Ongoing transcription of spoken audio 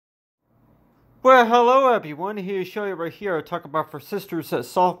Well, hello everyone. Here to show you right here. I talk about for sisters at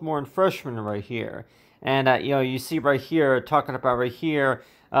sophomore and freshman right here, and you see right here talking about right here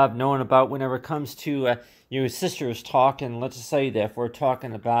knowing about whenever it comes to sisters talk, and let's just say that if we're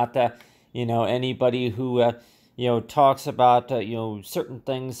talking about anybody who talks about certain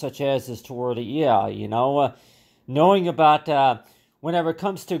things such as is toward knowing about whenever it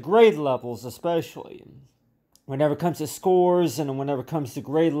comes to grade levels, especially whenever it comes to scores and whenever it comes to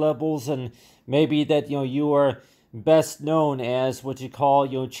grade levels, and maybe that you are best known as what you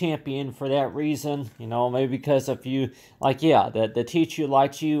call champion for that reason, maybe because if you the teacher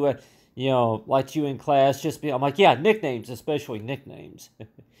likes you liked you in class. I'm like, yeah, nicknames, especially nicknames.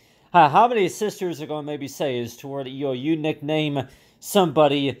 How many sisters are going to maybe say is toward you nickname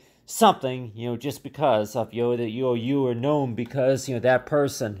somebody something just because of that you are known because that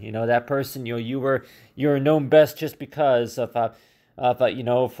person you're known best just because of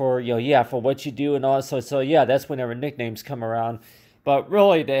for what you do, and also so yeah, that's whenever nicknames come around. But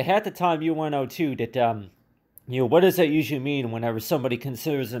really, at the time you want to know too that what does that usually mean whenever somebody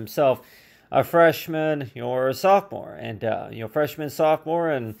considers himself a freshman or a sophomore, and freshman, sophomore,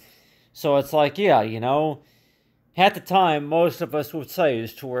 and so it's like, at the time, most of us would say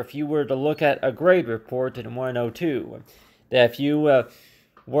is to where if you were to look at a grade report in 102, that if you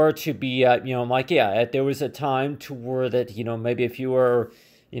were to be, there was a time to where that, maybe if you were,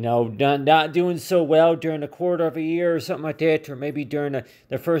 not doing so well during a quarter of a year or something like that, or maybe during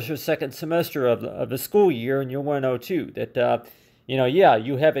the first or second semester of the school year in your 102, that,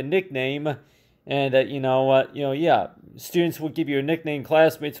 you have a nickname, and that, students will give you a nickname,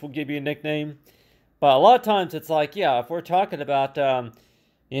 classmates will give you a nickname. But a lot of times it's like, if we're talking about,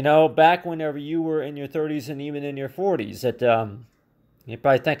 back whenever you were in your 30s and even in your 40s, that you're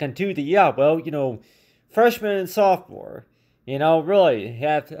probably thinking too that, freshman and sophomore, really,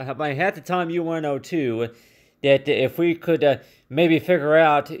 at the time you were in 02, that if we could maybe figure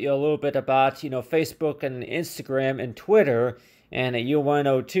out a little bit about, Facebook and Instagram and Twitter, and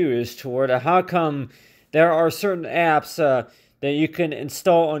U102 is toward how come there are certain apps that you can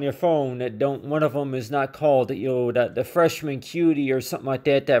install on your phone that don't. One of them is not called the freshman cutie or something like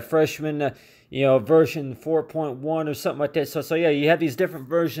that. That freshman version 4.1 or something like that. So yeah, you have these different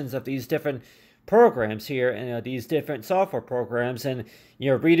versions of these different programs here, and these different software programs, and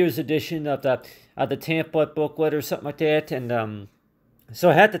reader's edition of the template booklet or something like that. And so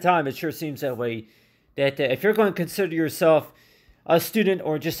at the time, it sure seems that way. That if you're going to consider yourself a student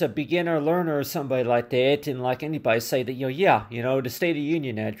or just a beginner learner or somebody like that, and like anybody say that, the State of the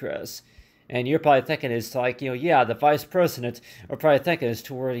Union address, and you're probably thinking it's like, the vice president, or probably thinking it's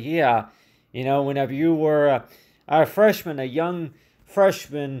toward, whenever you were a freshman, a young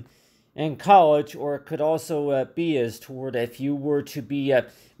freshman in college, or it could also be as toward if you were to be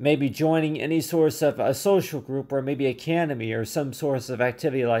maybe joining any source of a social group, or maybe academy, or some source of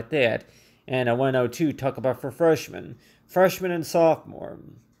activity like that. And I 102 talk about for freshmen and sophomore.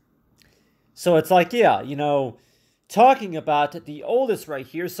 So it's like, talking about the oldest right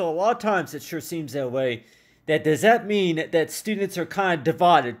here. So a lot of times it sure seems that way. That does that mean that students are kind of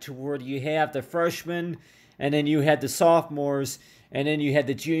divided toward you have the freshmen, and then you had the sophomores, and then you had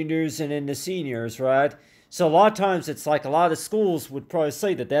the juniors, and then the seniors, right? So a lot of times it's like a lot of schools would probably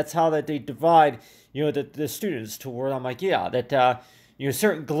say that that's how that they divide, the students toward. I'm like, that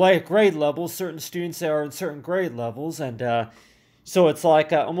certain grade levels, certain students that are in certain grade levels, and so it's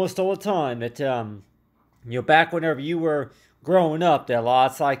like almost all the time that back whenever you were growing up, that a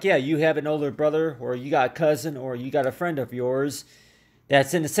lot, it's like, you have an older brother, or you got a cousin, or you got a friend of yours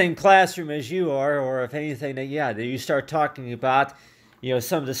that's in the same classroom as you are, or if anything, that you start talking about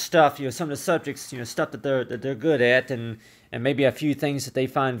some of the stuff, some of the subjects, stuff that they're good at, and maybe a few things that they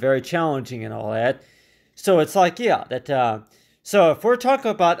find very challenging and all that. So it's like, that. So if we're talking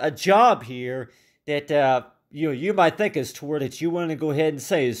about a job here that you might think is toward it, you want to go ahead and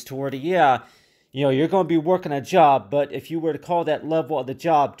say is toward it, you're going to be working a job. But if you were to call that level of the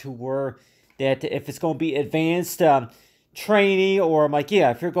job to where that if it's going to be advanced trainee, or I'm like,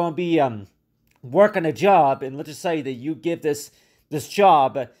 if you're going to be working a job, and let's just say that you give this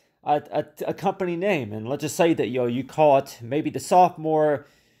job a company name, and let's just say that you call it maybe the sophomore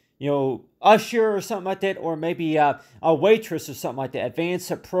usher or something like that, or maybe a waitress or something like that,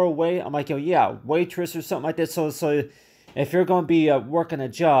 advanced pro wait. I'm like, waitress or something like that. So if you're going to be working a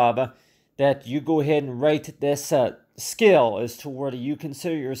job, that you go ahead and rate this skill as to whether you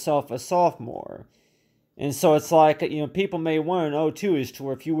consider yourself a sophomore. And so it's like, people may want to know too, as to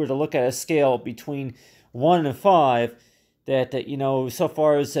where if you were to look at a scale between 1 and 5, that so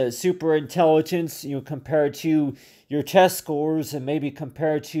far as super intelligence, compared to your test scores and maybe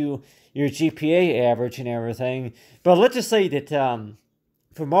compared to your GPA average and everything. But let's just say that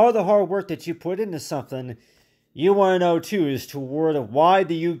from all the hard work that you put into something, you want to know too is toward why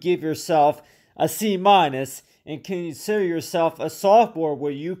do you give yourself a C minus and consider yourself a sophomore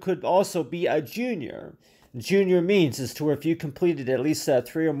where you could also be a junior. Junior means is to where if you completed at least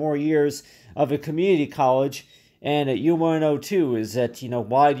 3 or more years of a community college, and you want to know too is that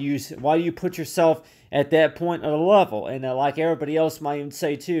why do you put yourself at that point of the level, and like everybody else might even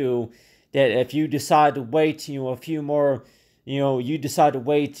say too, that if you decide to wait a few more, you decide to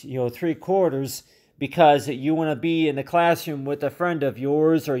wait 3/4 because you want to be in the classroom with a friend of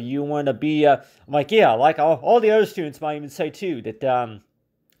yours, or you want to be like all the other students might even say too that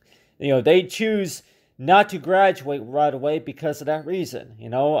they choose not to graduate right away because of that reason.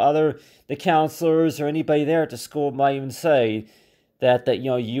 The counselors or anybody there at the school might even say that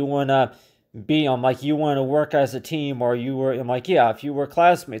you want to be you want to work as a team, or you were if you were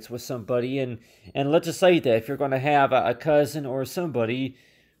classmates with somebody, and let's just say that if you're going to have a cousin or somebody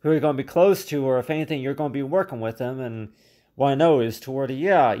who you're going to be close to, or if anything you're going to be working with them, and what I know is toward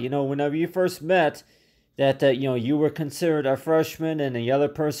whenever you first met, that you were considered a freshman and the other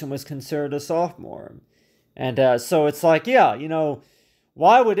person was considered a sophomore. And so it's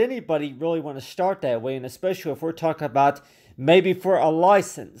why would anybody really want to start that way? And especially if we're talking about maybe for a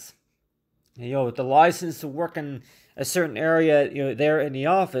license, the license to work in a certain area, there in the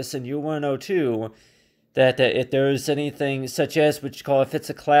office, and you want to know too that if there's anything such as what you call, if it's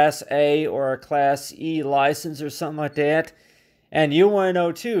a Class A or a Class E license or something like that, and you want to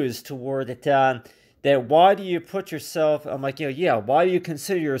know too is toward that why do you put yourself, why do you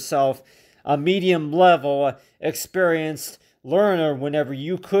consider yourself a medium level experienced learner whenever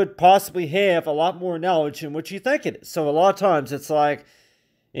you could possibly have a lot more knowledge than what you think it is? So a lot of times it's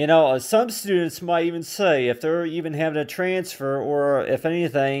some students might even say, if they're even having a transfer, or if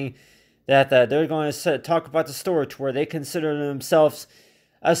anything, that they're going to talk about the story to where they consider themselves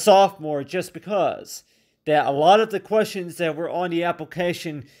a sophomore just because that a lot of the questions that were on the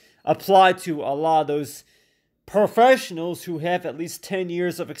application apply to a lot of those professionals who have at least 10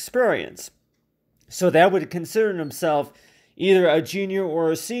 years of experience. So that would consider themselves either a junior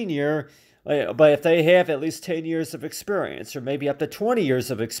or a senior, but if they have at least 10 years of experience, or maybe up to 20 years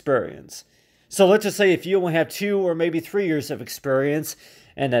of experience. So let's just say if you only have 2 or maybe 3 years of experience,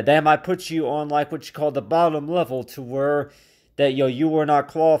 and that might put you on what you call the bottom level, to where that you were not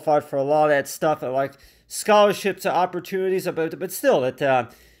qualified for a lot of that stuff, like scholarships and opportunities, but still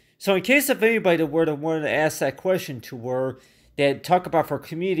that. So in case if anybody were to want to ask that question to where that talk about for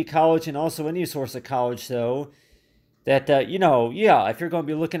community college and also any source of college, though, that if you're going to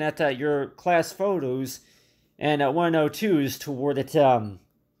be looking at your class photos, and want to know too is toward that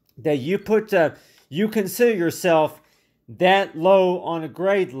you consider yourself that low on a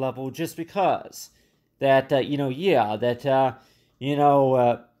grade level just because that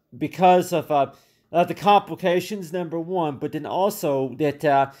because of the complications, number one, but then also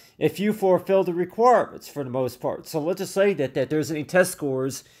that if you fulfill the requirements for the most part. So let's just say that there's any test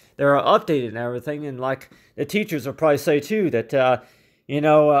scores that are updated and everything, and like the teachers will probably say too that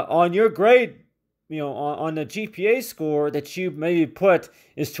on your grade, on the GPA score that you maybe put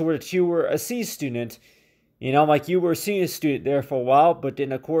is toward that you were a C student. You were a senior student there for a while, but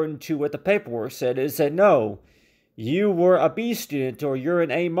then according to what the paperwork said, is that no, you were a B student, or you're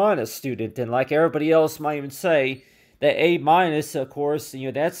an A minus student. And like everybody else might even say, that A minus, of course,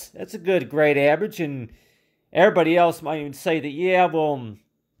 that's a good grade average. And everybody else might even say that,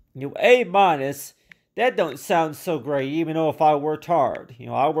 A minus, that don't sound so great, even though if I worked hard.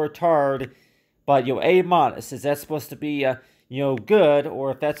 I worked hard, but, A minus, is that supposed to be, good,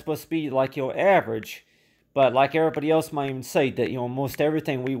 or if that's supposed to be like, average? But like everybody else might even say that, almost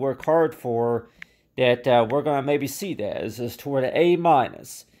everything we work hard for, that we're going to maybe see that as toward an A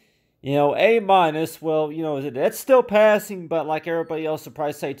minus. A minus, well, that's still passing, but like everybody else will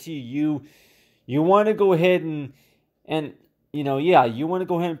probably say to you, you want to go ahead and you want to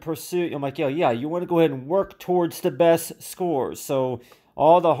go ahead and pursue, you want to go ahead and work towards the best scores. So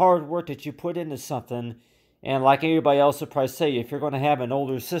all the hard work that you put into something, and like everybody else will probably say, if you're going to have an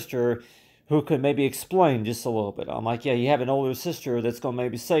older sister who could maybe explain just a little bit. I'm you have an older sister that's going to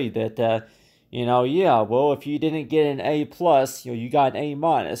maybe say that, well, if you didn't get an A plus, you got an A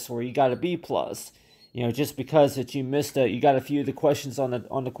minus, or you got a B plus, just because that you missed you got a few of the questions on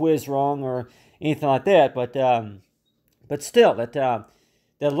the quiz wrong or anything like that. But still, that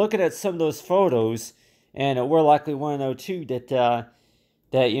looking at some of those photos, and we're likely want to know too that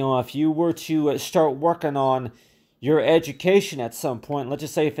if you were to start working on your education at some point. Let's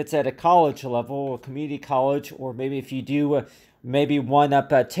just say if it's at a college level, a community college, or maybe if you do maybe wind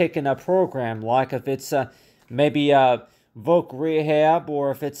up taking a program, like if it's maybe voc rehab,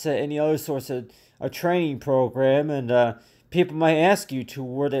 or if it's any other sorts of a training program, and people might ask you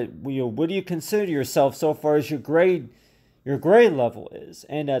toward it, what do you consider yourself so far as your grade level is?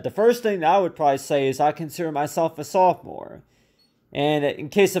 And the first thing that I would probably say is I consider myself a sophomore. And in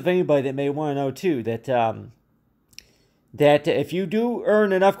case of anybody that may want to know too, that if you do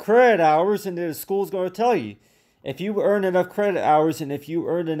earn enough credit hours, and the school's going to tell you, if you earn enough credit hours and if you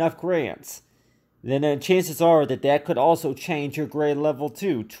earn enough grants, then chances are that could also change your grade level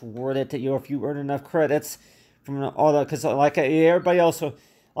too, toward it, if you earn enough credits from all that, because like everybody else,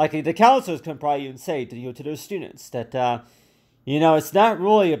 like the counselors can probably even say to their students that, it's not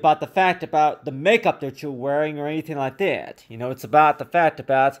really about the fact about the makeup that you're wearing or anything like that. It's about the fact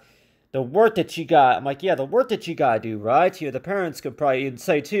about the work that you got. I'm like, yeah, the work that you got to do, right? The parents could probably even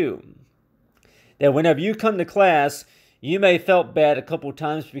say too, that whenever you come to class, you may have felt bad a couple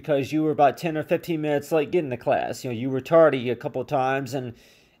times because you were about 10 or 15 minutes late getting to class. You were tardy a couple times, and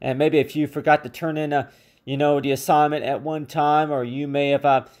maybe if you forgot to turn in the assignment at one time, or you may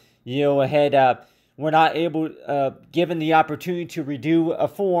have were not able given the opportunity to redo a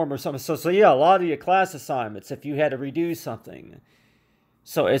form or something. So yeah, a lot of your class assignments, if you had to redo something.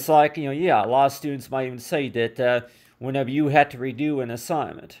 So it's like, a lot of students might even say that whenever you had to redo an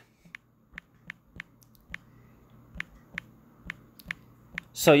assignment.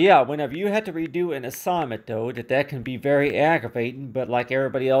 So yeah, whenever you had to redo an assignment, though, that can be very aggravating. But like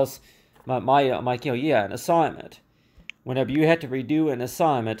everybody else, I'm like, an assignment. Whenever you had to redo an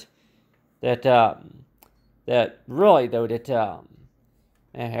assignment, that really, though,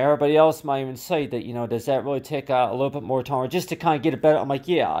 and everybody else might even say that, does that really take a little bit more time just to kind of get it better? I'm like,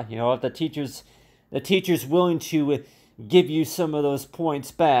 yeah, if the teacher's willing to give you some of those points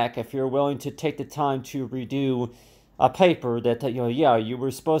back, if you're willing to take the time to redo a paper that, you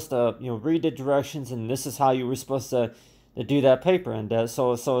were supposed to, read the directions, and this is how you were supposed to do that paper. And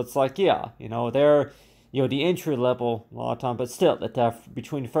so it's like, they're, the entry level a lot of time, but still, that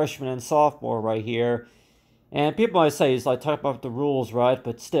between freshman and sophomore right here. And people might say, it's like, talk about the rules, right?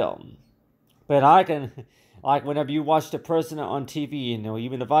 But still. But I can, like, whenever you watch the president on TV,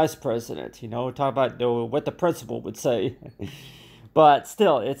 even the vice president, talk about what the principal would say. But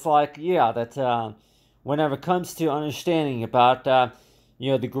still, it's like, that whenever it comes to understanding about,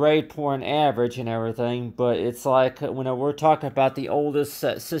 the grade point average and everything, but it's like, whenever we're talking about the oldest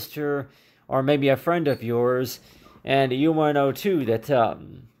sister, or maybe a friend of yours, and you want to know, too, that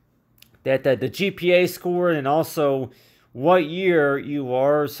the GPA score, and also what year you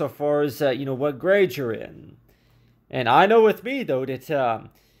are so far as, what grade you're in. And I know with me, though, that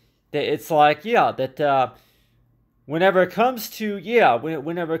it's like, that whenever it comes to,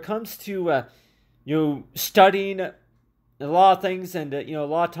 studying a lot of things, and, a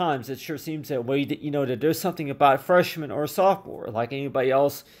lot of times it sure seems that way, that there's something about freshman or sophomore, like anybody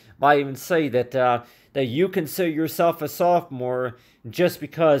else might even say that you consider yourself a sophomore just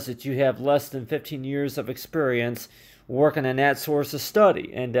because that you have less than 15 years of experience working in that source of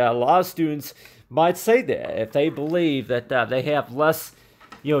study. And a lot of students might say that if they believe that they have less,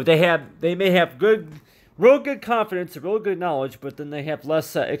 they may have real good confidence and real good knowledge, but then they have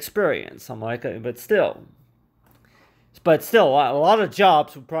less experience. I'm like, but still, a lot of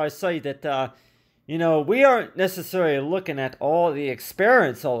jobs would probably say that, we aren't necessarily looking at all the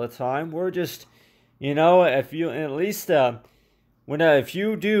experience all the time. We're just, if you at least, if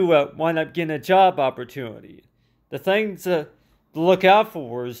you do wind up getting a job opportunity, the things to look out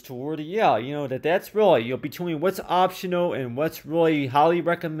for is toward, that's really, between what's optional and what's really highly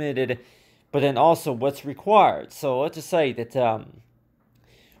recommended, but then also what's required. So let's just say that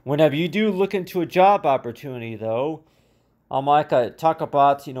whenever you do look into a job opportunity, though, I'm like, talk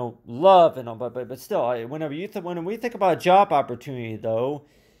about, love and all, but still, whenever when we think about a job opportunity, though,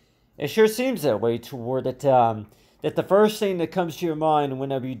 it sure seems that way toward that, that the first thing that comes to your mind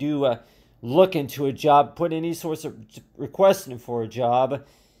whenever you do look into a job, put any sorts of request in for a job,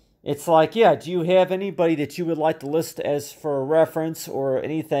 it's like, do you have anybody that you would like to list as for a reference, or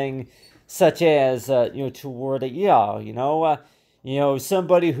anything such as, toward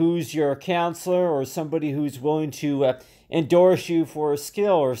somebody who's your counselor, or somebody who's willing to endorse you for a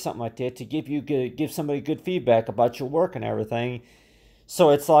skill or something like that, to give somebody good feedback about your work and everything. So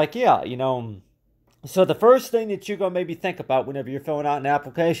it's like, so the first thing that you're going to maybe think about whenever you're filling out an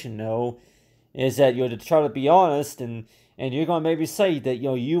application, though, is that to try to be honest, and you're going to maybe say that,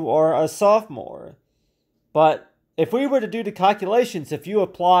 you are a sophomore. But if we were to do the calculations, if you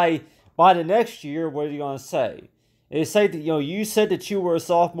apply by the next year, what are you going to say? They say that, you said that you were a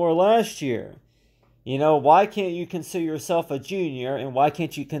sophomore last year. Why can't you consider yourself a junior, and why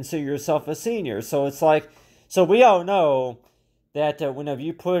can't you consider yourself a senior? So it's like, so we all know that whenever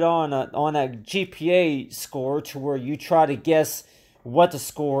you put on a GPA score to where you try to guess what the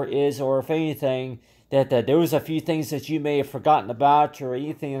score is, or if anything, that there was a few things that you may have forgotten about, or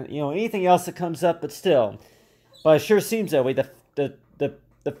anything else that comes up, but still. But it sure seems that way.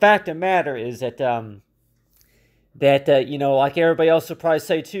 The fact of the matter is that like everybody else will probably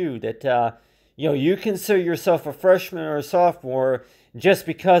say too, that you consider yourself a freshman or a sophomore just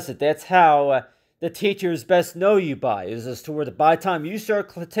because that's how the teachers best know you by, is as to where by the time you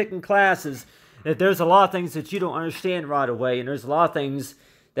start taking classes, that there's a lot of things that you don't understand right away, and there's a lot of things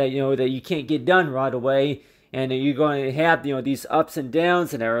that that you can't get done right away, and you're going to have these ups and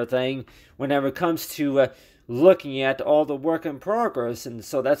downs and everything whenever it comes to looking at all the work in progress. And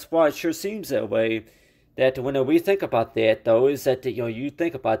so that's why it sure seems that way. That when we think about that, though, is that you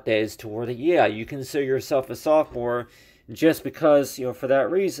think about that as to where you consider yourself a sophomore just because for that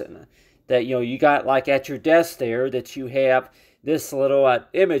reason, that you got like at your desk there that you have this little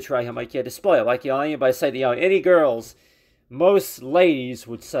image right here, like display, like anybody say that any girls, most ladies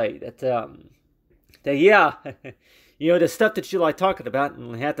would say that the stuff that you like talking about,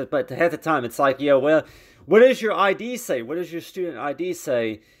 and but half the time it's like well, what does your ID say? What does your student ID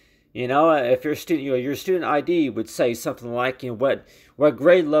say? If you're a student, your student ID would say something like, what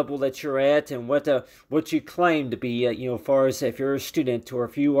grade level that you're at, and what you claim to be, as far as if you're a student, or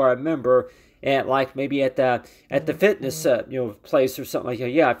if you are a member at, like, maybe at the fitness, place or something like that.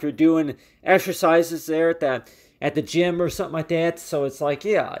 Yeah, if you're doing exercises there at the gym or something like that. So it's like,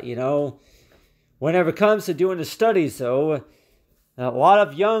 whenever it comes to doing the studies, though, a lot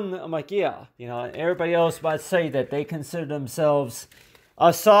of young, I'm like, everybody else might say that they consider themselves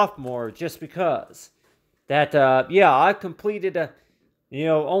a sophomore just because that I completed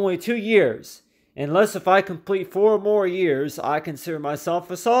only 2 years, unless if I complete 4 more years I consider myself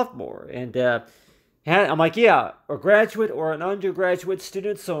a sophomore. And I'm like, a graduate or an undergraduate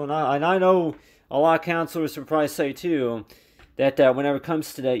student. So and I know a lot of counselors would probably say too that whenever it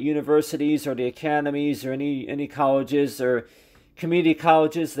comes to the universities or the academies or any colleges or community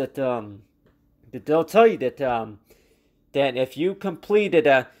colleges, that they'll tell you that that if you completed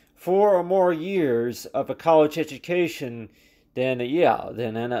 4 or more years of a college education, then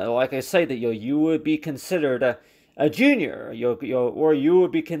like I say, that you would be considered a junior, or you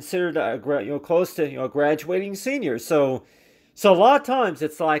would be considered close to graduating senior. So a lot of times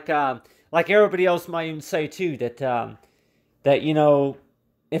it's like everybody else might even say too that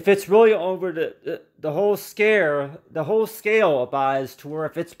if it's really over the whole scale about as to where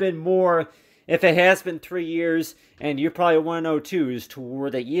if it's been more. If it has been 3 years, and you're probably 102, is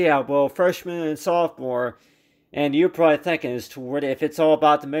toward that, freshman and sophomore, and you're probably thinking is toward if it's all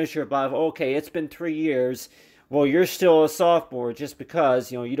about the measure about, okay, it's been 3 years, well, you're still a sophomore just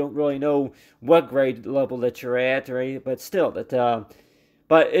because, you don't really know what grade level that you're at, but still,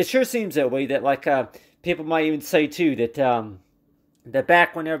 but it sure seems that way, that like people might even say too that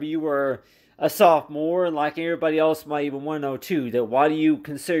back whenever you were a sophomore, and like everybody else might even want to know too, that why do you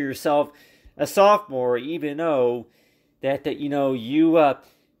consider yourself a sophomore, even though that you Mike,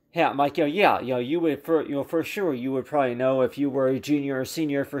 you would for sure, you would probably know if you were a junior or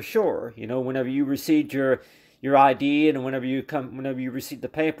senior for sure. Whenever you received your ID, and whenever you received the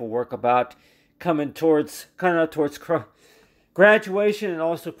paperwork about coming towards graduation and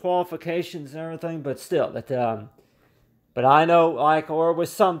also qualifications and everything. But still, but I know, like, or with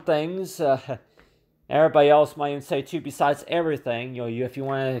some things. Everybody else might even say too, besides everything, if you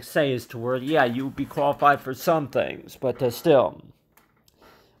want to say is to where, you would be qualified for some things, but still.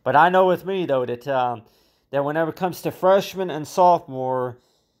 But I know with me, though, that whenever it comes to freshman and sophomore,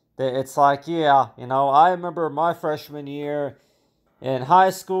 that it's like, I remember my freshman year in high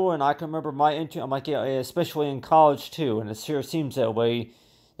school, and I can remember my I'm like, especially in college too, and it sure seems that way,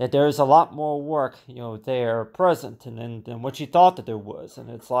 that there's a lot more work, there present, and than what you thought that there was. And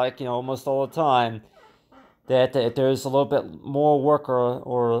it's like, almost all the time, that there's a little bit more work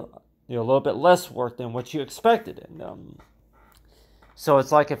or a little bit less work than what you expected. And so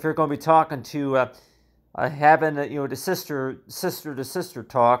it's like if you're going to be talking to having the sister to sister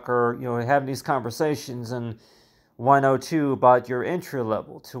talk, or having these conversations in 102 about your entry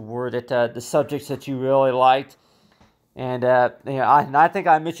level toward the subjects that you really liked. And I think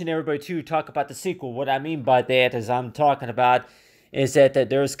I mentioned everybody too talk about the sequel. What I mean by that is I'm talking about is that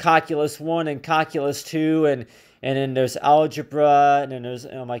there's Calculus 1 and Calculus 2, and then there's Algebra, and then there's,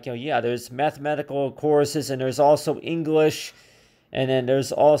 I'm like, there's mathematical courses, and there's also English, and then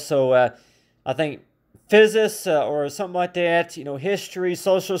there's also, I think, physics or something like that, history,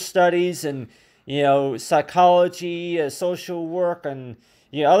 social studies, and, psychology, social work, and,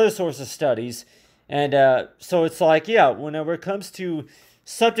 other sorts of studies. And so it's like, yeah, whenever it comes to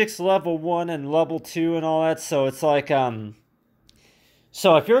subjects level 1 and level 2 and all that, so it's like,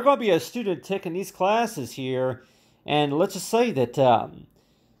 so if you're going to be a student taking these classes here, and let's just say that,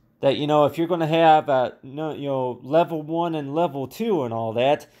 if you're going to have, level 1 and level 2 and all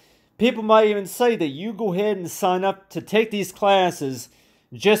that, people might even say that you go ahead and sign up to take these classes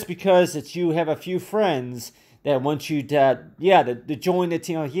just because that you have a few friends that want you to join the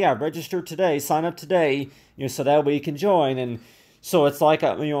team. Register today, sign up today, so that way you can join. And so it's like,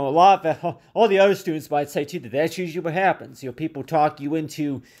 a lot of, all the other students might say too that that's usually what happens. People talk you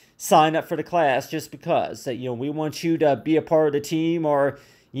into sign up for the class just because that, we want you to be a part of the team, or,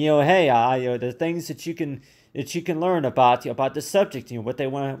 hey, the things that you can learn about the subject, what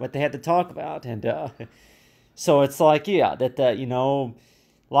they had to talk about. And so it's like,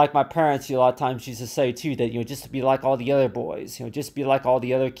 like my parents, a lot of times used to say too that, just to be like all the other boys, just be like all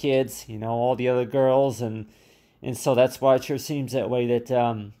the other kids, all the other girls. And so that's why it sure seems that way,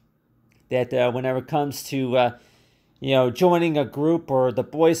 that whenever it comes to joining a group, or the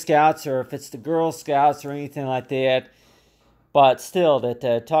Boy Scouts, or if it's the Girl Scouts or anything like that. But still,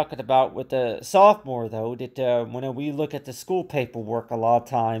 that talking about with the sophomore, though, that when we look at the school paperwork, a lot of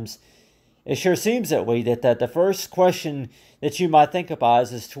times, it sure seems that way, that the first question that you might think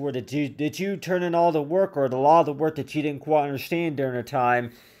about is to where did you turn in all the work, or a lot of the work that you didn't quite understand during the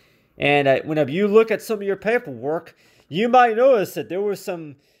time. And whenever you look at some of your paperwork, you might notice that there were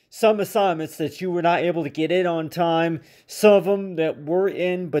some assignments that you were not able to get in on time, some of them that were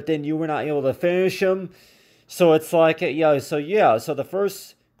in, but then you were not able to finish them. So it's like, so the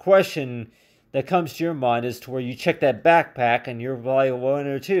first question that comes to your mind is to where you check that backpack and you're like 1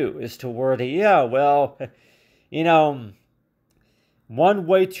 or 2 is to where one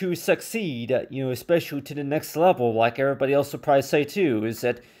way to succeed, especially to the next level, like everybody else would probably say too, is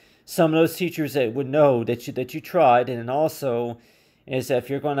that some of those teachers that would know that you tried, and then also is that if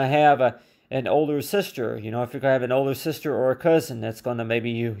you're going to have an older sister, if you're going to have an older sister or a cousin, that's going to maybe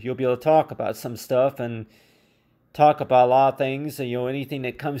you'll be able to talk about some stuff and talk about a lot of things, anything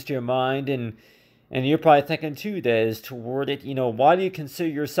that comes to your mind. And you're probably thinking too that is toward it, why do you consider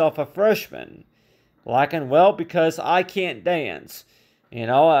yourself a freshman? Well, because I can't dance.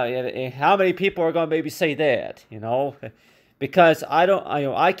 How many people are going to maybe say that, because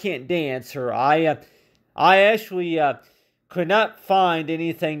I can't dance, or I actually could not find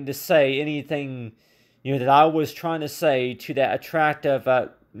anything to say, anything, that I was trying to say to that attractive,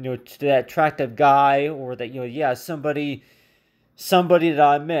 guy, or that, somebody that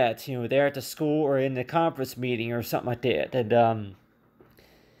I met, there at the school or in the conference meeting or something like that. And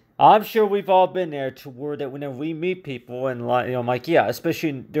I'm sure we've all been there toward that whenever we meet people, and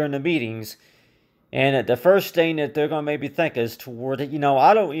especially during the meetings, and the first thing that they're going to maybe think is toward it,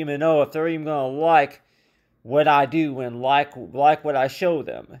 I don't even know if they're even going to like what I do and like what I show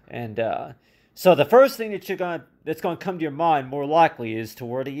them. And so the first thing that's going to come to your mind more likely is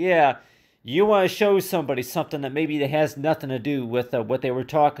toward it, you want to show somebody something that maybe that has nothing to do with what they were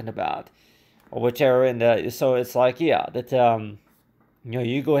talking about, or whichever. And so it's like, that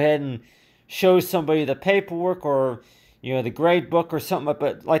you go ahead and show somebody the paperwork, or the grade book or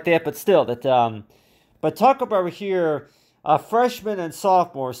something like that. But still, but talk about here, freshman and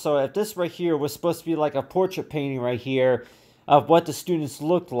sophomore. So if this right here was supposed to be like a portrait painting right here of what the students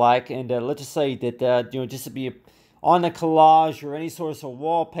looked like, and let's just say that just to be on a collage or any sort of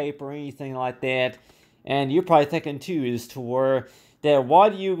wallpaper or anything like that. And you're probably thinking too is to where that why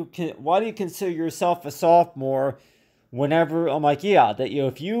do you consider yourself a sophomore? Whenever I'm like, that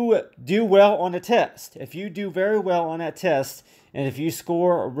if you do well on a test, if you do very well on that test, and if you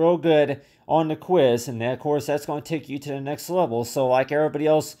score real good on the quiz, and then, of course that's going to take you to the next level. So like everybody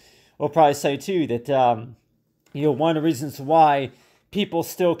else will probably say too that one of the reasons why people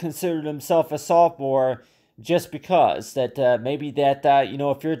still consider themselves a sophomore, just because that maybe that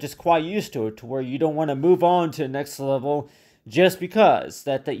if you're just quite used to it, to where you don't want to move on to the next level, just because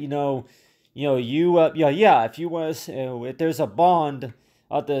that if you want to, if there's a bond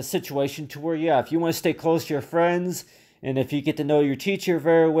of the situation to where, if you want to stay close to your friends, and if you get to know your teacher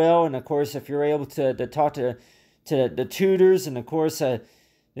very well, and of course, if you're able to talk to the tutors, and of course, to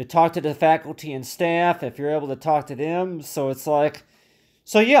talk to the faculty and staff, if you're able to talk to them. So it's like,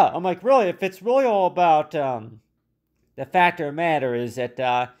 I'm like, really, if it's really all about, the fact of the matter is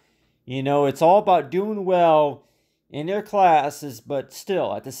that, it's all about doing well in their classes, but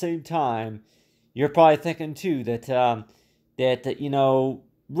still, at the same time, you're probably thinking too that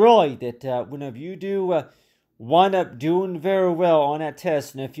really that whenever you do wind up doing very well on that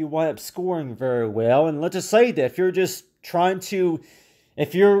test, and if you wind up scoring very well, and let's just say that if you're just trying to,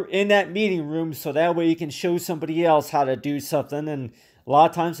 if you're in that meeting room so that way you can show somebody else how to do something, and a lot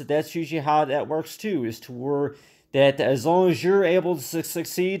of times that's usually how that works too, is to where that as long as you're able to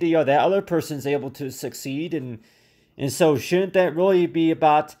succeed, that other person's able to succeed, and so shouldn't that really be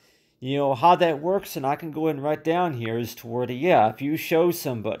about how that works? And I can go ahead and write down here is toward if you show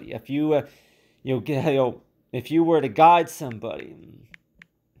somebody, if you if you were to guide somebody,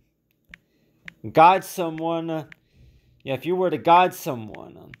 guide someone, if you were to guide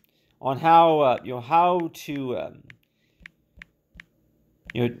someone on how how to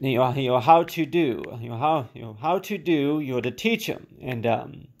how to do how to do to teach them,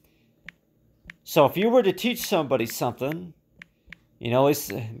 and so if you were to teach somebody something,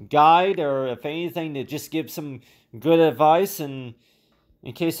 it's guide, or if anything, to just give some good advice, and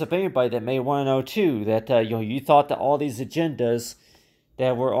in case of anybody that may want to know too, that you thought that all these agendas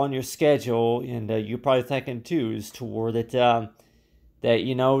that were on your schedule, and you're probably thinking too, is toward that that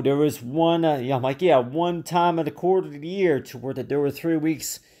there was one one time in the quarter of the year toward that there were 3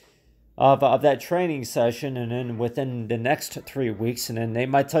 weeks of that training session, and then within the next 3 weeks, and then they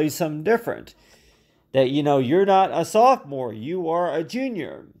might tell you something different. That you're not a sophomore, you are a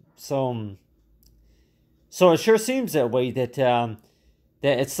junior. So it sure seems that way. That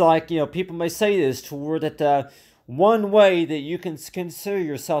that it's like people may say this toward that one way that you can consider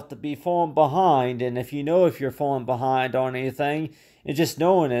yourself to be falling behind, and if you're falling behind on anything, and just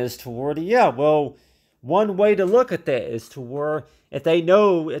knowing is toward well, one way to look at that is to where if they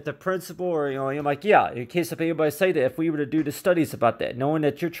know, if the principal, or in case if anybody say that, if we were to do the studies about that, knowing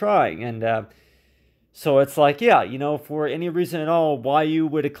that you're trying, and so it's like, for any reason at all, why you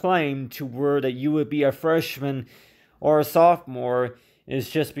would claim to where that you would be a freshman or a sophomore is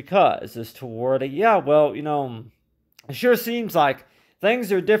just because, is toward well, it sure seems like things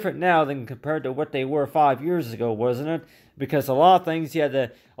are different now than compared to what they were 5 years ago, wasn't it? Because a lot of things,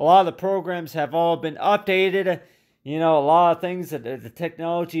 a lot of the programs have all been updated. A lot of things, that the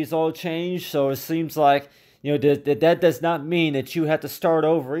technology has all changed, so it seems like, that does not mean that you have to start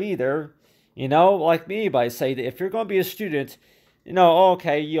over either. Like me, by say that if you're going to be a student,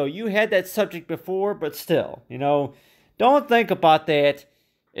 okay, you had that subject before, but still, don't think about that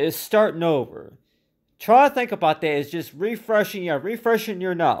as starting over. Try to think about that as just refreshing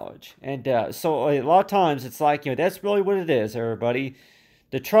your knowledge. And so a lot of times it's like, that's really what it is, everybody.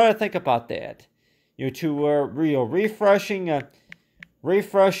 To try to think about that, to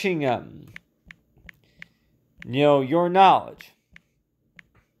refreshing your knowledge.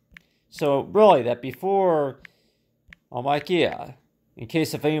 So really, that before, I'm like, in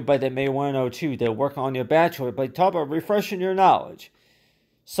case of anybody that may want to know too, that work on your bachelor, but talk about refreshing your knowledge.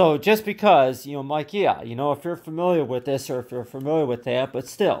 So just because, I'm like, if you're familiar with this, or if you're familiar with that, but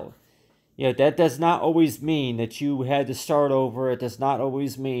still, that does not always mean that you had to start over. It does not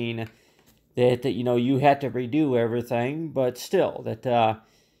always mean that you had to redo everything, but still, that,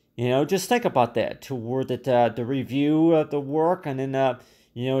 just think about that, toward that, the review of the work, and then,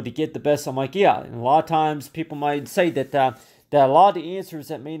 to get the best. I'm like, and a lot of times people might say that that a lot of the answers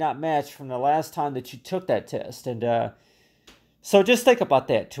that may not match from the last time that you took that test, and so just think about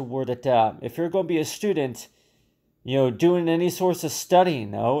that, toward that if you're going to be a student, doing any sorts of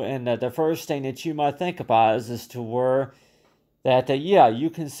studying, though, and the first thing that you might think about is to where that you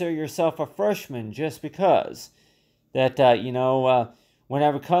consider yourself a freshman just because that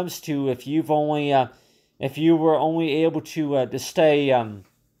whenever it comes to if you were only able to stay and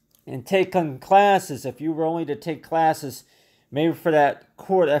take classes, if you were only to take classes maybe for that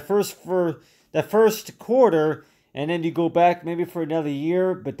first quarter, and then you go back maybe for another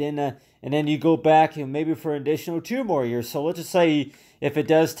year, but then and then you go back and maybe for an additional 2 more years. So let's just say if it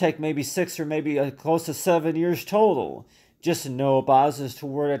does take maybe 6 or maybe close to 7 years total, just to know about as to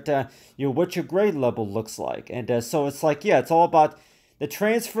where that what your grade level looks like, and so it's like it's all about the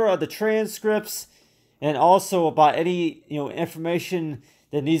transfer of the transcripts, and also about any information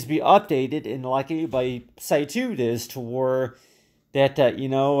that needs to be updated. And like anybody say too, is to where that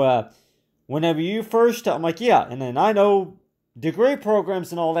whenever you first, I'm like and then I know degree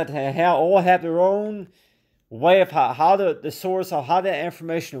programs and all that all have their own way of how the source of how that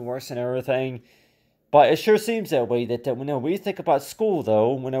information works and everything. But it sure seems that way, that whenever we think about school,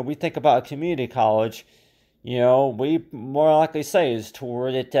 though, whenever we think about a community college, we more likely say is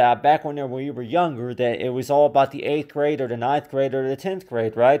toward it back whenever we were younger, that it was all about the 8th grade or the 9th grade or the 10th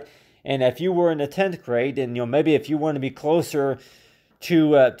grade, right? And if you were in the 10th grade, and maybe if you want to be closer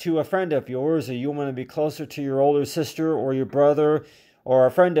to a friend of yours, or you want to be closer to your older sister or your brother, or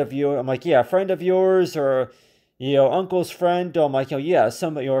a friend of you. I'm like, yeah, a friend of yours, or uncle's friend. I'm like, yeah,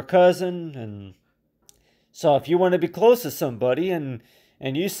 somebody, your cousin. And so if you want to be close to somebody, and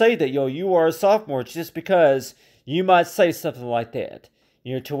you say that you are a sophomore, it's just because you might say something like that.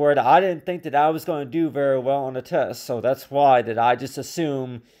 To where I didn't think that I was going to do very well on the test, so that's why that I just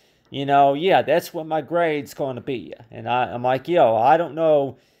assume, yeah, that's what my grade's going to be. And I'm like, I don't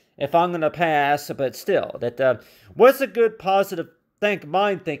know if I'm going to pass, but still, that what's a good positive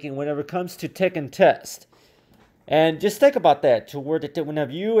mind thinking whenever it comes to taking tests? And just think about that, to where that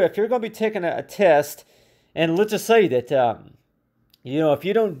whenever if you're going to be taking a test, and let's just say that, if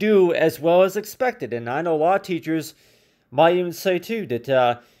you don't do as well as expected, and I know a lot of teachers might even say too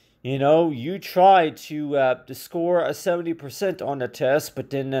that, you tried to score a 70% on the test, but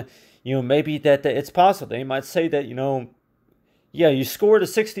then, maybe that it's possible. They might say that, yeah, you scored a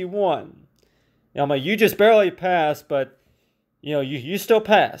 61. You just barely passed, but, you still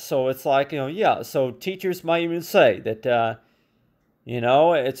passed. So it's like, yeah. So teachers might even say that,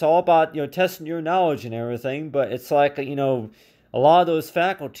 it's all about, testing your knowledge and everything, but it's like, a lot of those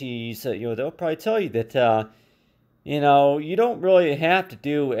faculties, they'll probably tell you that, you don't really have to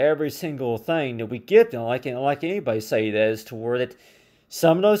do every single thing that we give them, like anybody say that, is to where that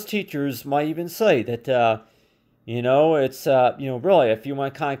some of those teachers might even say that, it's, really, if you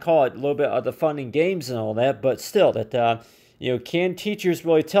want to kind of call it a little bit of the fun and games and all that, but still that, can teachers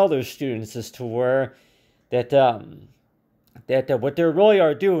really tell their students as to where that, that what they really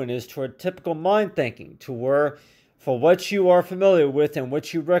are doing is toward typical mind thinking, to where for what you are familiar with and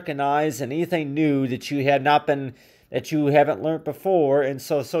what you recognize and anything new that you haven't learned before. And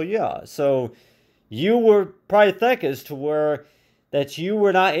so yeah, so you were probably think as to where that you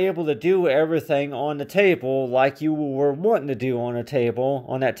were not able to do everything on the table like you were wanting to do on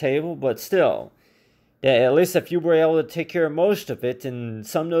that table, but still, that at least if you were able to take care of most of it. And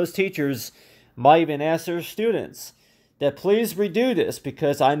some of those teachers might even ask their students that please redo this,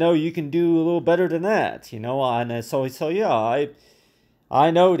 because I know you can do a little better than that, and so yeah, I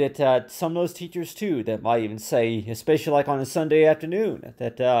know that some of those teachers too that might even say, especially like on a Sunday afternoon,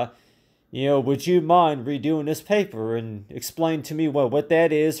 that would you mind redoing this paper and explain to me what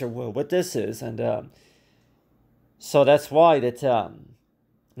that is or what this is. And so that's why that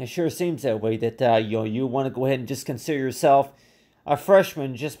it sure seems that way, that you want to go ahead and just consider yourself a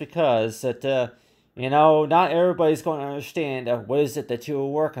freshman, just because that not everybody's going to understand what is it that you're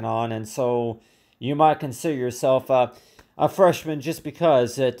working on. And so you might consider yourself a freshman just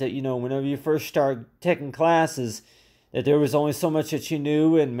because that, whenever you first start taking classes, that there was only so much that you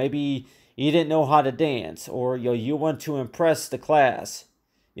knew, and maybe you didn't know how to dance, or you want to impress the class.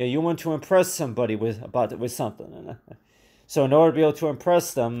 You want to impress somebody with something. And so in order to be able to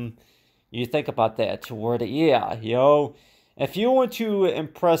impress them, you think about that, to where that, yeah, if you want to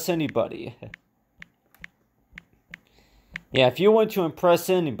impress anybody, yeah, if you want to impress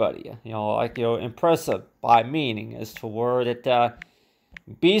anybody, impressive by meaning is to where that,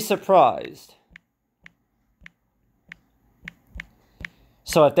 be surprised.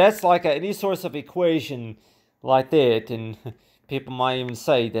 So if that's like any source of equation like that, and people might even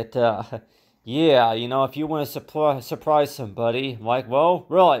say that, yeah, if you want to surprise somebody, like, well,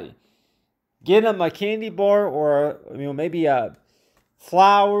 really, get them a candy bar, or maybe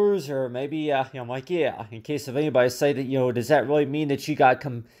flowers, or maybe I'm like, yeah, in case of anybody say that, does that really mean that you got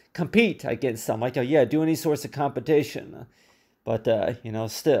compete against them? Like, yeah, do any sorts of competition. But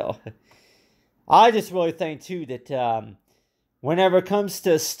still, I just really think too that whenever it comes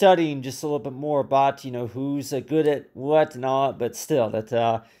to studying just a little bit more about who's good at what and all, but still that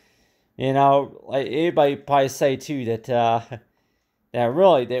like everybody probably say too that that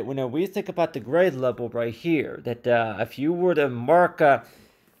really, that when we think about the grade level right here, that if you were to mark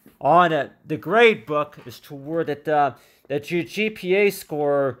on the grade book, is toward that that your GPA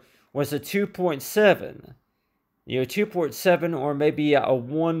score was a 2.7, 2.7, or maybe a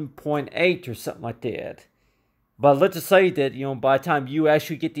 1.8 or something like that. But let's just say that by the time you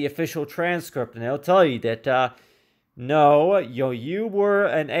actually get the official transcript, and they'll tell you that no, you were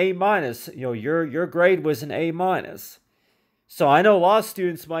an A minus, your grade was an A minus. So I know a lot of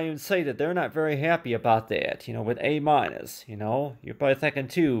students might even say that they're not very happy about that, with A minus. You're probably thinking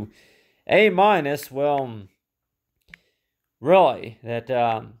too, A minus, well, really,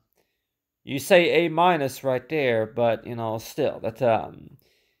 that you say A minus right there, but still, that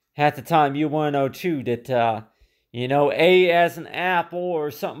half the time you want to know too that A as an apple or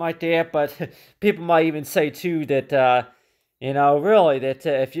something like that. But people might even say too that really, that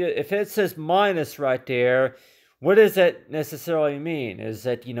if it says minus right there, what does that necessarily mean? Is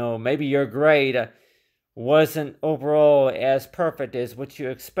that maybe your grade wasn't overall as perfect as what you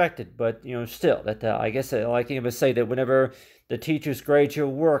expected, but still, that I guess like you would say that whenever the teachers grade your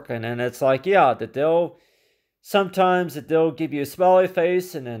work, and then it's like, yeah, that sometimes they'll give you a smiley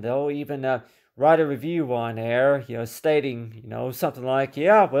face, and then they'll even write a review on there, stating, something like,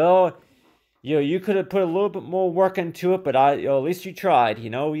 yeah, well, you could have put a little bit more work into it, but at least you tried,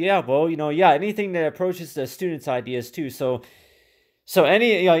 yeah, well, yeah, anything that approaches the students' ideas too. So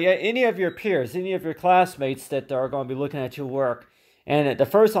any of your peers, any of your classmates that are going to be looking at your work, and at the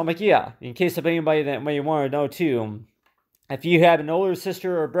first I'm like, yeah, in case of anybody that may want to know too, if you have an older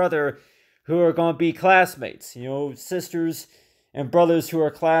sister or brother who are going to be classmates, sisters and brothers who are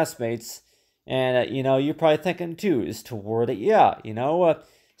classmates, and you're probably thinking too is toward it, yeah,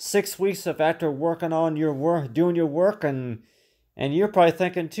 6 weeks of after working on your work, doing your work, and you're probably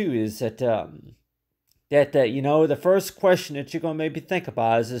thinking too is that the first question that you're gonna maybe think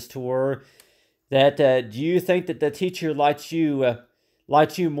about is toward that do you think that the teacher likes you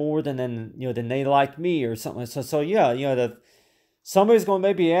more than they liked me or something. So yeah, somebody's gonna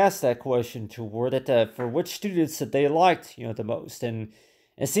maybe ask that question toward that for which students that they liked the most, and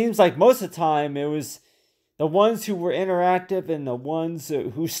it seems like most of the time it was the ones who were interactive and the ones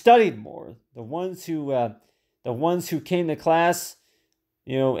who studied more, the ones who came to class,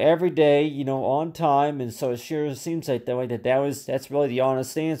 every day, on time. And so it sure seems like that way that's really the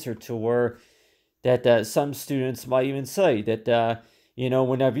honest answer to where that some students might even say that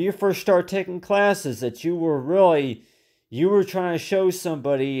whenever you first start taking classes, that you were trying to show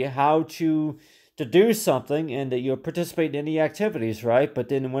somebody how to do something, and that you participate in any activities, right? But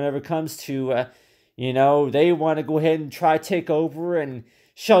then whenever it comes to they want to go ahead and try to take over and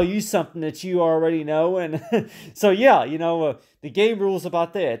show you something that you already know. And so yeah, the game rules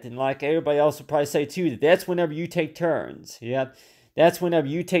about that, and like everybody else will probably say too, that's whenever you take turns. Yeah, that's whenever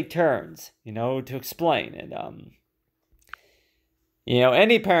you take turns, to explain. And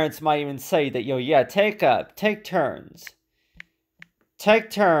any parents might even say that, yeah, take turns,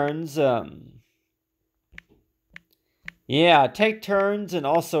 take turns. Yeah, take turns, and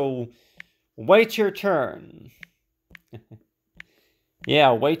also wait your turn.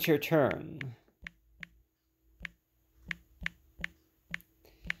 Yeah, wait your turn.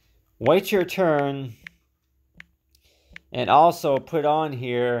 Wait your turn. And also put on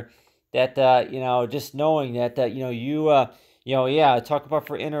here that, just knowing that, yeah, talk about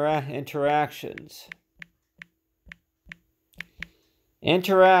for interactions.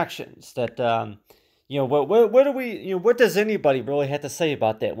 Interactions that, what do we, what does anybody really have to say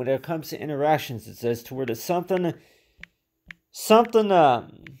about that when it comes to interactions? It says to where there's something,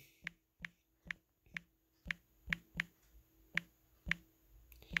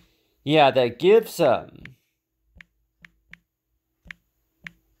 yeah, that gives,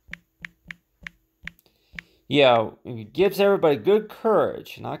 yeah, it gives everybody good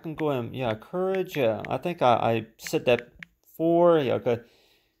courage. And I can go in, yeah, courage, I think I said that before, yeah, good.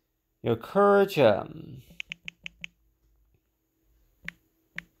 Courage, I'm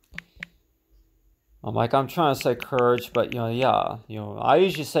trying to say courage, but, yeah, I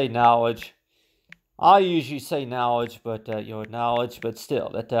usually say knowledge. But, knowledge, but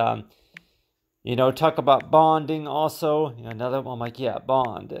still, that, talk about bonding also. Another one, yeah,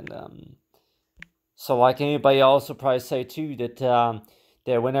 bond. And, so like anybody else will probably say too, that,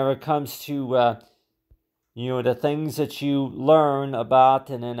 that whenever it comes to, the things that you learn about,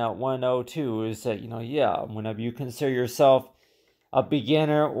 and then at 102 is that, yeah, whenever you consider yourself a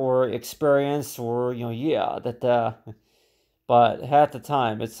beginner or experienced, or, yeah, that, but half the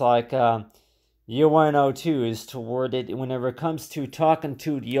time it's like, year 102 is toward it whenever it comes to talking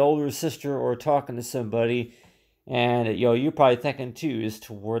to the older sister or talking to somebody, and, you're probably thinking too is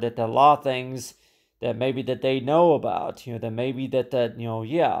toward it, that a lot of things that maybe that they know about, that maybe that,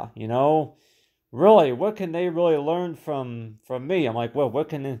 yeah, really, what can they really learn from me? I'm like, well, what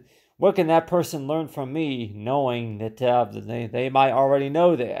can that person learn from me, knowing that they might already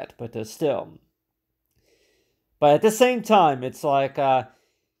know that, but still. But at the same time, it's like,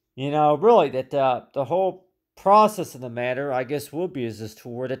 really that the whole process of the matter, I guess, will be is this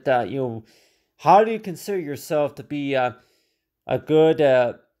toward it that how do you consider yourself to be a good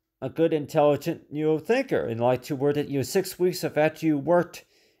intelligent thinker, and like toward it 6 weeks of after you worked.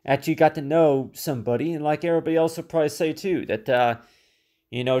 Actually got to know somebody, and like everybody else will probably say too, that,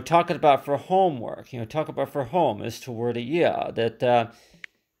 talking about for homework, talk about for home is toward it, yeah, that,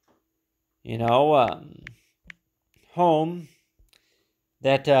 home,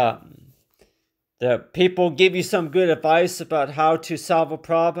 that, the people give you some good advice about how to solve a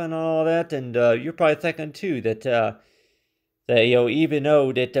problem and all that, and you're probably thinking too that, that, even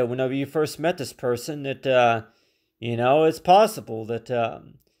though that whenever you first met this person, that, it's possible that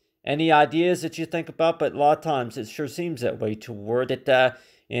any ideas that you think about, but a lot of times it sure seems that way toward it,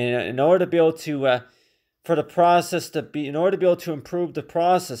 in order to be able to, for the process to be, in order to be able to improve the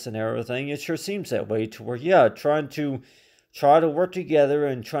process and everything, it sure seems that way toward, try to work together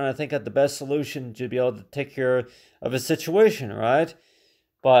and trying to think of the best solution to be able to take care of a situation, right?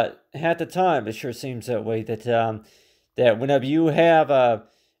 But at the time, it sure seems that way that that whenever you have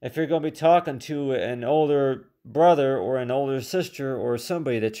if you're going to be talking to an older brother or an older sister or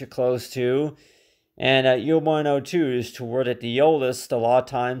somebody that you're close to, and you'll want to know too is toward that the oldest a lot of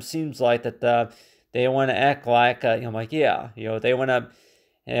times seems like that they want to act like they want to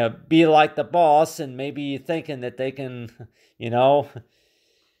be like the boss and maybe thinking that they can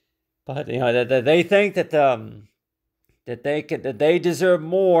but that they think that that they deserve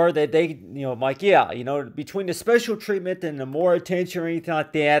more, that they, between the special treatment and the more attention or anything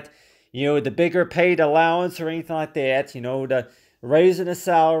like that, the bigger paid allowance or anything like that, the raising a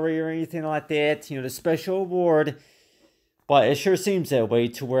salary or anything like that, the special award. But it sure seems that way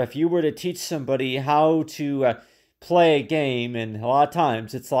to where if you were to teach somebody how to play a game, and a lot of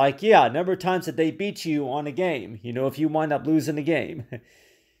times it's like, a number of times that they beat you on a game, if you wind up losing the game.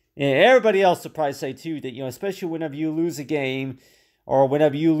 And everybody else will probably say too that, especially whenever you lose a game or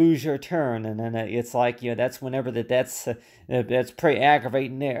whenever you lose your turn, and then it's like, that's whenever that's pretty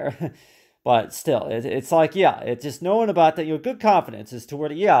aggravating there. But still, it's like, it's just knowing about that, good confidence as to where,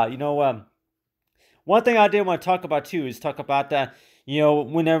 one thing I did want to talk about too is talk about that,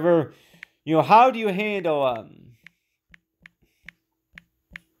 whenever, how do you handle,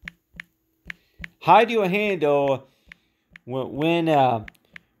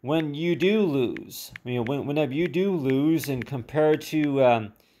 when you do lose, whenever you do lose, and compared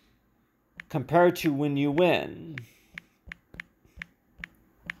to when you win.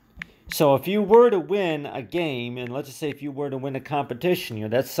 So if you were to win a game, and let's just say if you were to win a competition,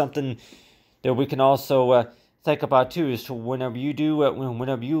 that's something that we can also think about too. Is to whenever you do,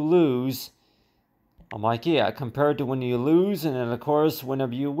 whenever you lose, I'm like, compared to when you lose, and then of course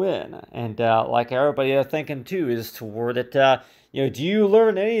whenever you win, and like everybody thinking too is toward it. Do you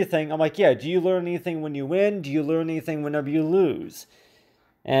learn anything? I'm like, do you learn anything when you win? Do you learn anything whenever you lose?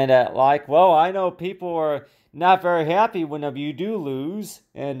 And I know people are not very happy whenever you do lose,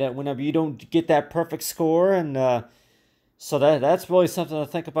 and whenever you don't get that perfect score, and so that's really something to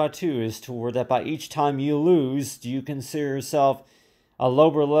think about too, is toward that by each time you lose, do you consider yourself a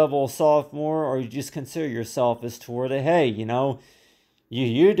lower level sophomore, or you just consider yourself as toward that, hey,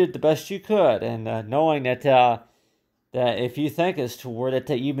 you did the best you could, and knowing that that if you think it's toward it,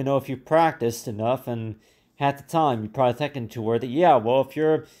 that even though if you practiced enough, and at the time you're probably thinking toward that, well, if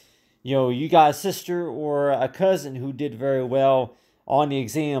you're, you got a sister or a cousin who did very well on the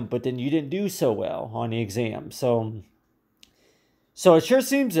exam, but then you didn't do so well on the exam, so it sure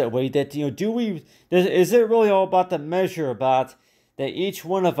seems that way that, is it really all about the measure about that each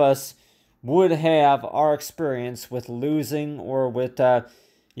one of us would have our experience with losing, or with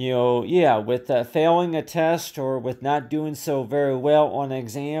with failing a test, or with not doing so very well on an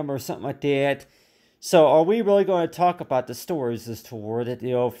exam or something like that. So are we really going to talk about the stories as toward it,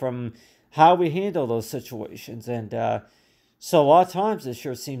 from how we handle those situations? And so a lot of times it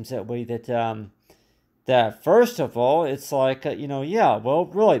sure seems that way that that first of all, it's like, well,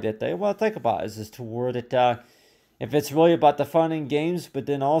 really, that they want to think about is toward it, if it's really about the fun and games, but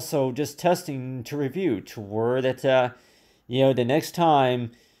then also just testing to review toward it, the next time,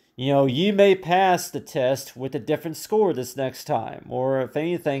 you may pass the test with a different score this next time, or if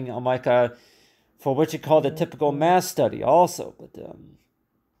anything, I'm like for what you call the typical math study also,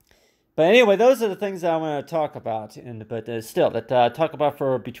 but anyway, those are the things that I want to talk about, but still, that talk about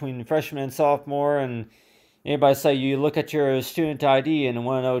for between freshman and sophomore, and anybody say you look at your student ID in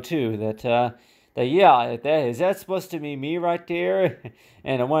 102, is that supposed to be me right there?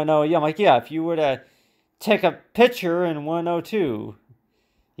 And I want to know, I'm like, if you were to take a picture in 102,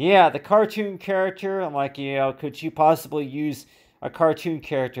 the cartoon character, I'm like, could you possibly use a cartoon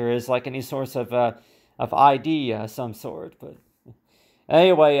character as like any source of ID some sort? But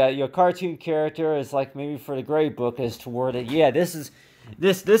anyway, your cartoon character is like maybe for the grade book is toward it. This is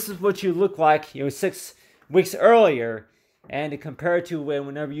what you look like 6 weeks earlier, and to compare it to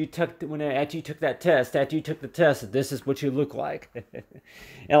whenever you took after you took the test, this is what you look like.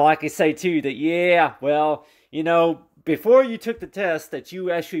 And like I say too, that well, before you took the test, that you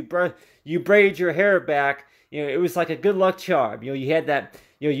actually you braided your hair back. It was like a good luck charm. You had that.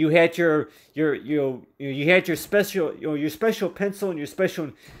 You had your special your special pencil and your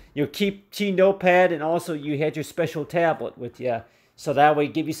special keep your notepad, and also you had your special tablet with you, so that way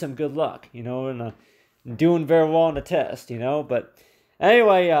give you some good luck, and doing very well on the test, But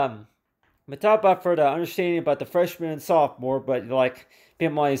anyway, we talk about for the understanding about the freshman and sophomore, but like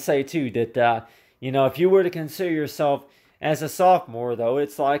people might say too that if you were to consider yourself as a sophomore, though,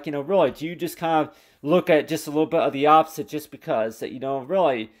 it's like really, do you just kind of look at just a little bit of the opposite, just because that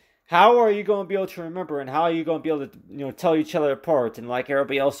really, how are you going to be able to remember, and how are you going to be able to tell each other apart, and like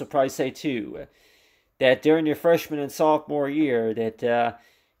everybody else will probably say too, that during your freshman and sophomore year that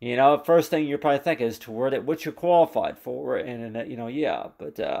first thing you're probably thinking is toward it what you're qualified for, and yeah,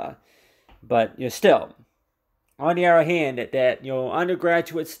 but still, on the other hand, that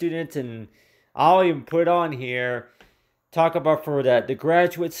undergraduate student, and I'll even put on here, talk about for that the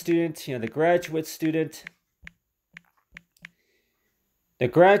graduate student, the graduate student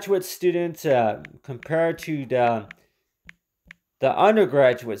compared to the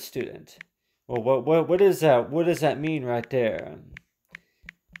undergraduate student. Well, what does that mean right there?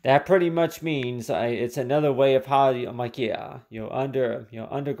 That pretty much means it's another way of how I'm like, yeah,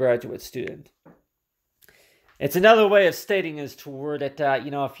 undergraduate student. It's another way of stating is toward that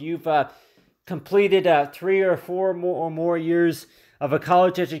if you've completed 3 or 4 more years of a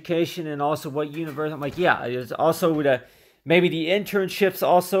college education, and also what university, I'm like, yeah, it's also maybe the internships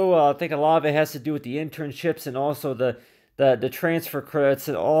also. I think a lot of it has to do with the internships, and also the transfer credits,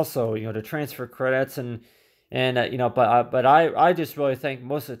 and also the transfer credits, and but I just really think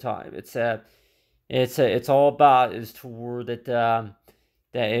most of the time it's all about is toward that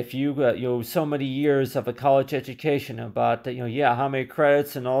if you so many years of a college education, about how many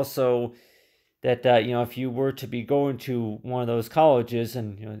credits, and also that if you were to be going to one of those colleges,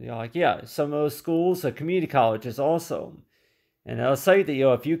 and like, yeah, some of those schools are community colleges also, and I'll say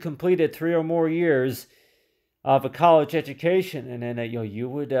that if you completed 3 or more years of a college education, and then you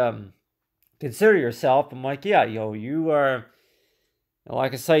would consider yourself, I'm like, yeah, you are,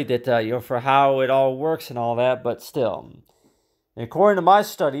 like I say that for how it all works and all that, but still, according to my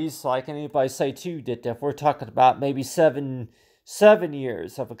studies, like anybody say too, that if we're talking about maybe 7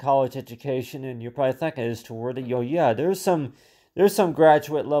 years of a college education, and you're probably thinking is toward it, yeah, there's some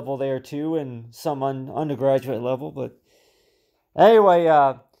graduate level there too, and some undergraduate level, but anyway,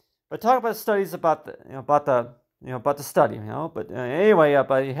 but talk about studies about the study, but anyway,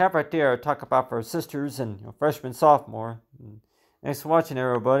 but you have right there, talk about for sisters and freshman, sophomore. And thanks for watching,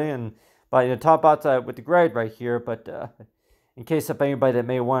 everybody, and but talk about with the grade right here, but in case of anybody that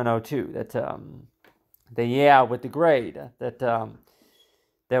may want to know too, that with the grade, that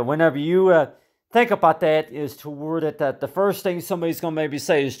whenever you think about that is toward it, that the first thing somebody's going to maybe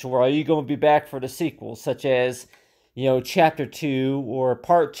say is toward, are you going to be back for the sequel, such as chapter 2 or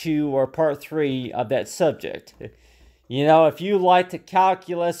part 2 or part 3 of that subject. If you liked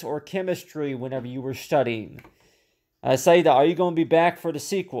calculus or chemistry whenever you were studying, I say that, are you going to be back for the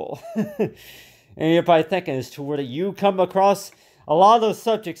sequel? And you're probably thinking is toward it, you come across a lot of those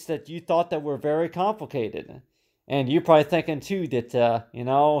subjects that you thought that were very complicated, and you're probably thinking too that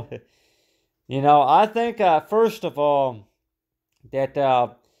I think first of all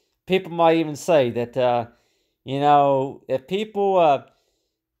that people might even say that if people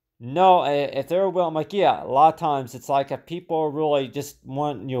know, if they're well, I'm like, yeah, a lot of times it's like if people really just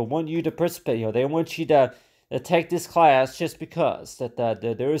want you to participate, they want you to take this class just because that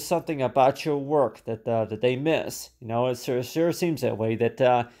there is something about your work that they miss. It sure seems that way.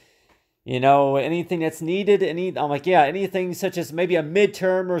 That anything that's needed, I'm like, yeah, anything such as maybe a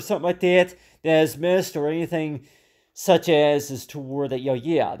midterm or something like that is missed, or anything such as is toward that,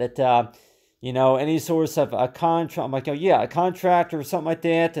 that any source of a contract. I'm like, a contract or something like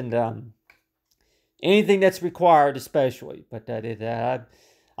that, and anything that's required, especially. But I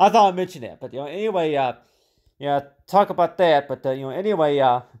thought I'd mention that. But anyway, talk about that. But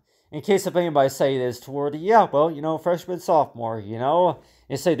anyway, in case if anybody say this toward freshman, sophomore,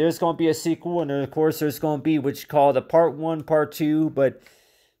 and say there's going to be a sequel, and then, of course there's going to be what you call the part 1, part 2. But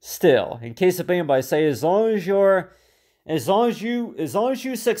still, in case if anybody say, as long as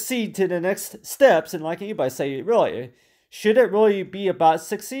you succeed to the next steps, and like anybody say, really, should it really be about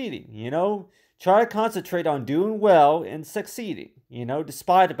succeeding? Try to concentrate on doing well and succeeding.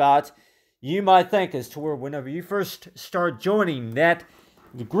 Despite about you might think as to where whenever you first start joining that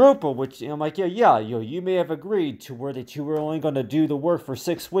group, of which I'm like, you may have agreed to where that you were only going to do the work for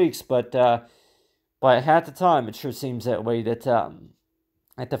 6 weeks, but half the time it sure seems that way.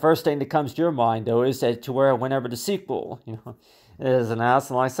 That the first thing that comes to your mind, though, is that to where whenever the sequel, is announced,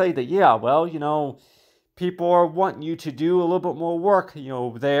 and I say that, people are wanting you to do a little bit more work,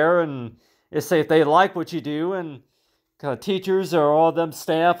 there, and say if they like what you do, and teachers or all them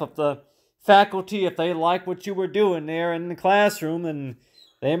staff of the faculty, if they like what you were doing there in the classroom, and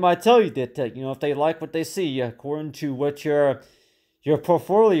they might tell you that, if they like what they see according to what your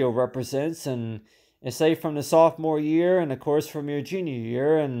portfolio represents, and say from the sophomore year, and of course from your junior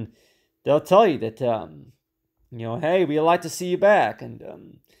year, and they'll tell you that, hey, we'd like to see you back,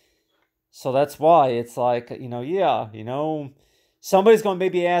 and so that's why it's like, somebody's going to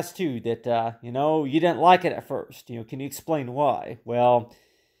maybe ask too that, you didn't like it at first. Can you explain why? Well,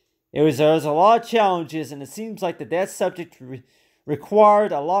 there was a lot of challenges, and it seems like that subject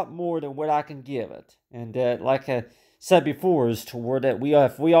required a lot more than what I can give it. And like I said before, is toward that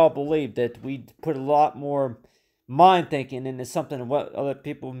if we all believe that we put a lot more mind thinking into something what other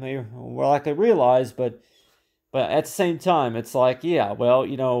people may likely realize, but at the same time, it's like, yeah, well,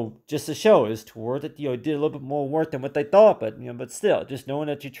 just to show is toward that, did a little bit more work than what they thought, but still, just knowing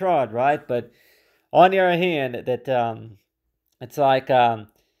that you tried, right? But on the other hand, that it's like,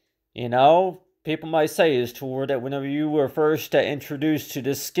 people might say is toward that whenever you were first introduced to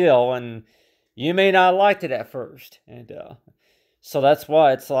this skill, and you may not have liked it at first, and so that's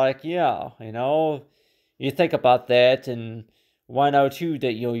why it's like, yeah, you think about that, and why know too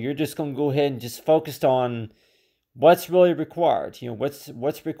that you're just gonna go ahead and just focus on what's really required,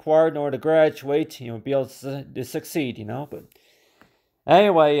 what's required in order to graduate, be able to succeed, but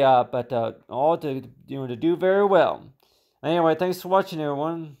anyway, all to do very well. Anyway, thanks for watching,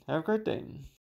 everyone. Have a great day.